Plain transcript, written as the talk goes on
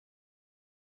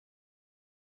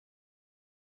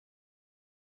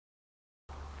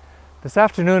This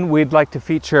afternoon we'd like to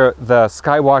feature the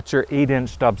Skywatcher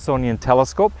 8-inch Dobsonian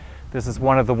telescope. This is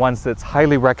one of the ones that's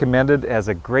highly recommended as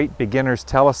a great beginner's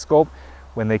telescope.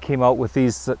 When they came out with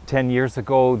these 10 years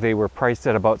ago, they were priced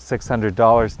at about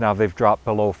 $600. Now they've dropped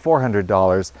below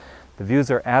 $400. The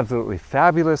views are absolutely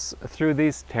fabulous through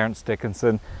these. Terence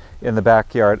Dickinson in the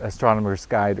Backyard Astronomer's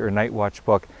Guide or Night Watch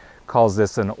book calls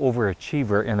this an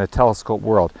overachiever in the telescope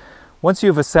world. Once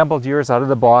you've assembled yours out of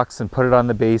the box and put it on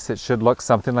the base, it should look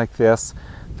something like this.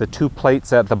 The two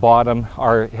plates at the bottom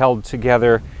are held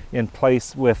together in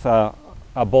place with a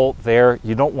bolt there.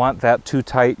 You don't want that too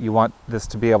tight. You want this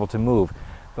to be able to move.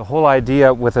 The whole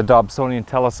idea with a Dobsonian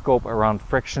telescope around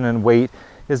friction and weight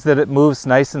is that it moves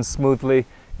nice and smoothly.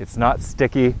 It's not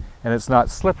sticky and it's not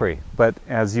slippery, but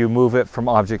as you move it from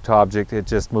object to object, it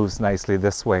just moves nicely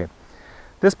this way.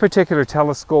 This particular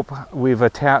telescope, we've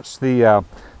attached the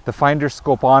finder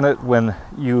scope on it. When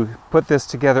you put this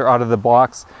together out of the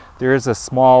box, there is a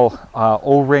small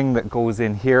O-ring that goes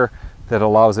in here that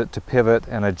allows it to pivot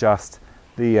and adjust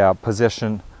the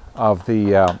position of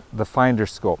the finder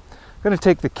scope. I'm going to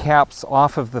take the caps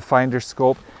off of the finder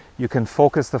scope. You can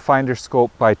focus the finder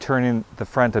scope by turning the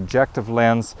front objective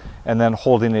lens and then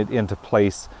holding it into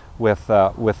place with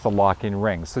the locking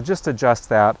ring. So just adjust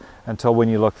that until when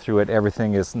you look through it,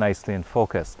 everything is nicely in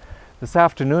focus. This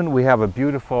afternoon we have a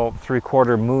beautiful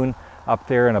 3/4 moon up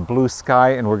there in a blue sky,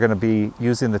 and we're going to be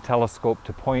using the telescope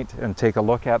to point and take a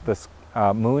look at this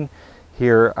moon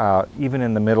here even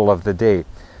in the middle of the day.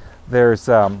 There's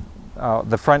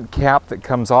the front cap that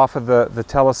comes off of the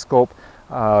telescope.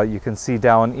 You can see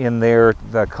down in there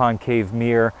the concave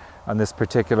mirror on this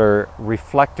particular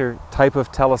reflector type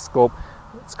of telescope.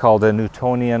 It's called a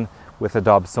Newtonian with a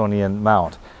Dobsonian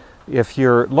mount. If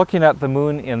you're looking at the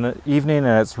moon in the evening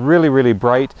and it's really, really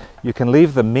bright, you can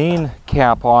leave the main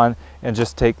cap on and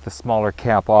just take the smaller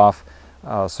cap off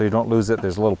so you don't lose it.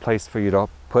 There's a little place for you to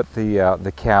put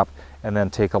the cap and then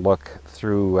take a look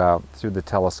through the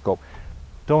telescope.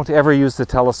 Don't ever use the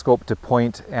telescope to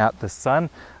point at the sun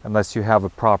unless you have a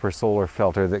proper solar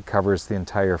filter that covers the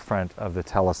entire front of the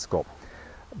telescope.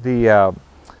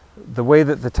 The way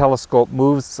that the telescope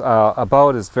moves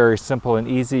about is very simple and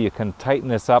easy. You can tighten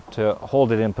this up to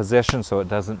hold it in position so it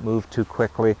doesn't move too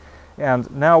quickly. And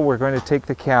now we're going to take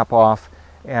the cap off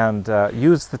and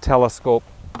use the telescope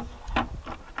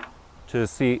to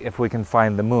see if we can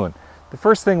find the moon. The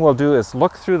first thing we'll do is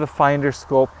look through the finder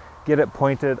scope, get it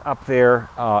pointed up there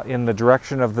in the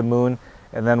direction of the moon,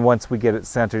 and then once we get it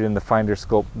centered in the finder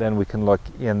scope, then we can look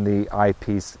in the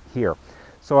eyepiece here.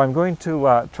 So I'm going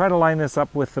to try to line this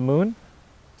up with the moon,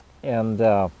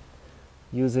 and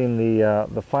using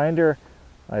the finder,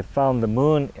 I found the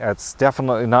moon. It's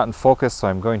definitely not in focus, so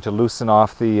I'm going to loosen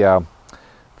off the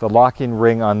locking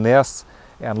ring on this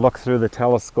and look through the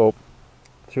telescope,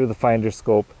 through the finder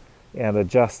scope, and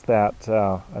adjust that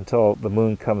until the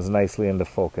moon comes nicely into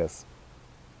focus.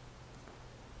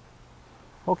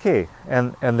 Okay,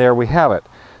 and there we have it.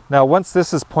 Now once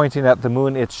this is pointing at the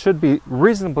moon, it should be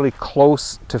reasonably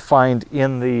close to find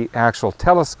in the actual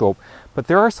telescope, but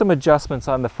there are some adjustments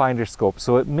on the finder scope,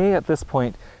 so it may at this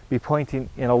point be pointing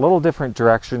in a little different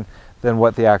direction than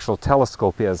what the actual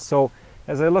telescope is. So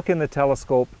as I look in the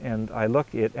telescope and I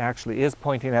look, it actually is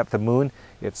pointing at the moon.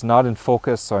 It's not in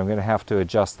focus, so I'm going to have to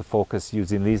adjust the focus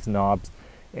using these knobs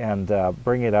and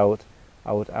bring it out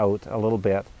a little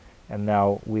bit. And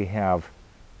now we have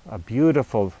a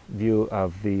beautiful view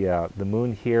of the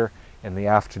moon here in the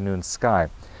afternoon sky.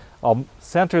 I'll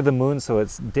center the moon so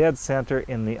it's dead center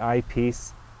in the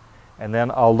eyepiece, and then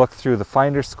I'll look through the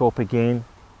finder scope again,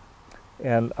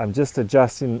 and I'm just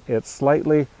adjusting it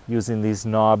slightly using these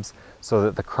knobs so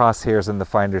that the crosshairs in the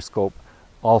finder scope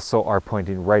also are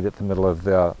pointing right at the middle of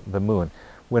the moon.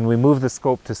 When we move the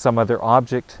scope to some other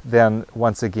object, then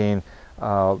once again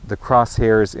the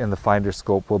crosshairs in the finder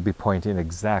scope will be pointing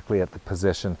exactly at the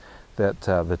position that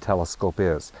the telescope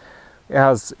is.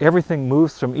 As everything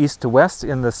moves from east to west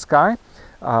in the sky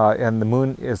and the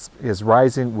moon is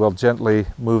rising, we'll gently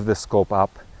move the scope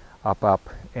up,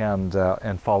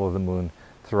 and follow the moon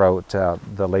throughout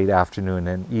the late afternoon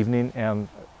and evening and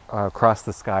across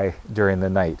the sky during the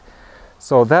night.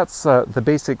 So that's the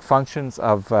basic functions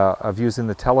of using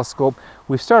the telescope.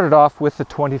 We've started off with the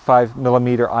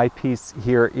 25mm eyepiece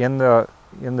here in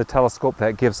the telescope.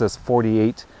 That gives us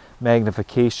 48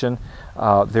 magnification.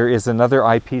 There is another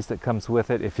eyepiece that comes with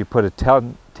it. If you put a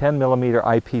 10mm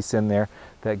eyepiece in there,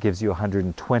 that gives you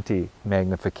 120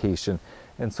 magnification.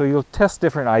 And so you'll test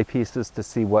different eyepieces to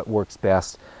see what works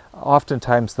best.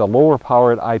 Oftentimes the lower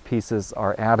powered eyepieces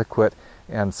are adequate,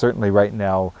 and certainly right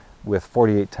now with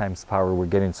 48 times power we're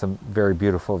getting some very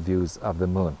beautiful views of the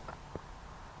moon.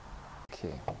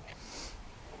 Okay.